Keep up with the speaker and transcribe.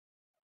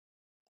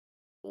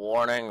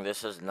Warning,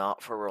 this is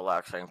not for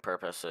relaxing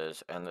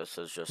purposes, and this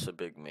is just a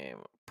big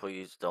meme.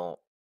 Please don't.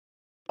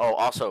 Oh,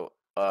 also,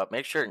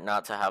 make sure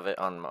not to have it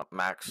on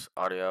max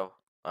audio.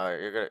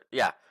 You're gonna,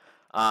 yeah.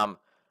 Um,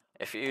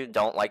 if you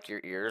don't like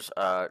your ears,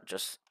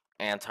 just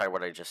anti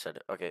what I just said.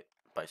 Okay,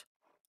 bye.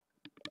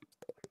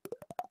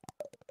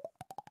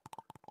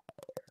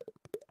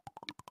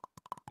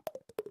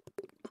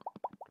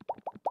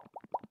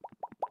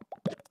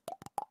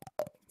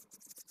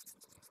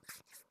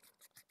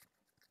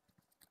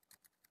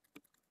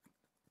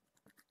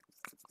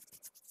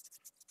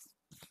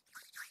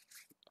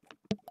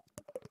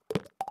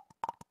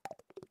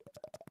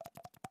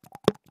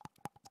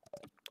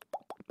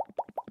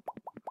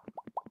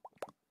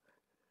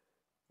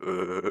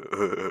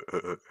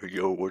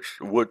 Yo,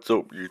 what's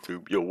up,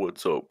 YouTube? Yo,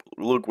 what's up?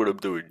 Look what I'm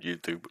doing,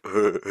 YouTube.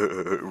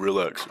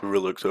 Relax,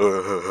 relax.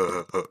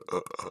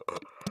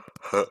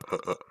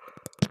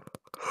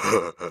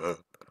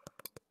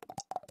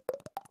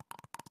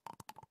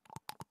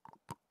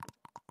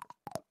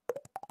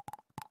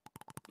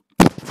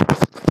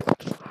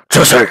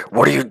 Jesse,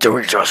 what are you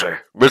doing, Jesse?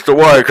 Mr.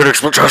 Y, can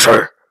explain,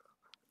 Jesse.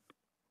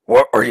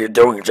 What are you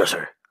doing, Jesse?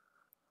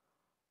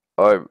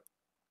 I'm,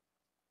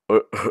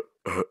 I'm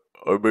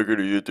making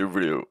a YouTube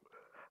video.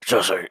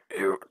 Jesse,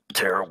 you're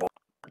terrible.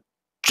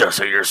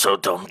 Jesse, you're so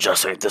dumb,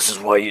 Jesse. This is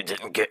why you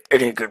didn't get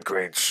any good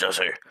grades,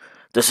 Jesse.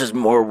 This is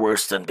more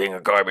worse than being a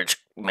garbage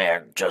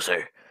man,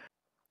 Jesse.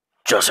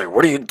 Jesse,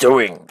 what are you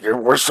doing?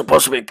 We're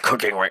supposed to be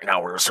cooking right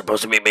now. We're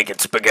supposed to be making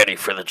spaghetti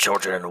for the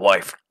children and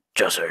wife,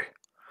 Jesse.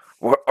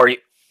 What are you?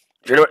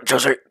 You know what,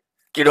 Jesse?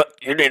 You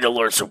need to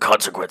learn some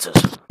consequences.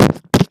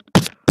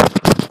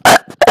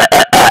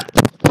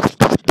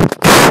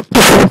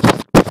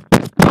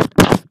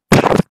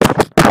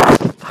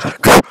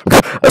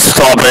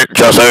 Stop it,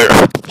 Jesse.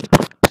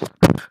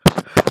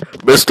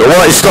 Mr.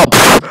 White, stop.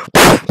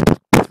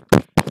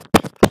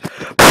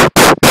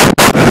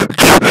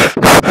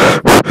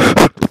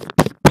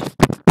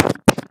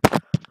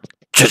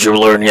 Did you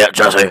learn yet,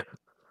 Jesse?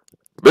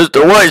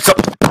 Mr. White, stop.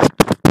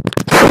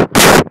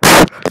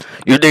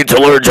 You need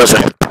to learn,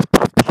 Jesse.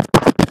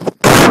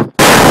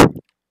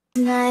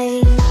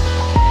 Night.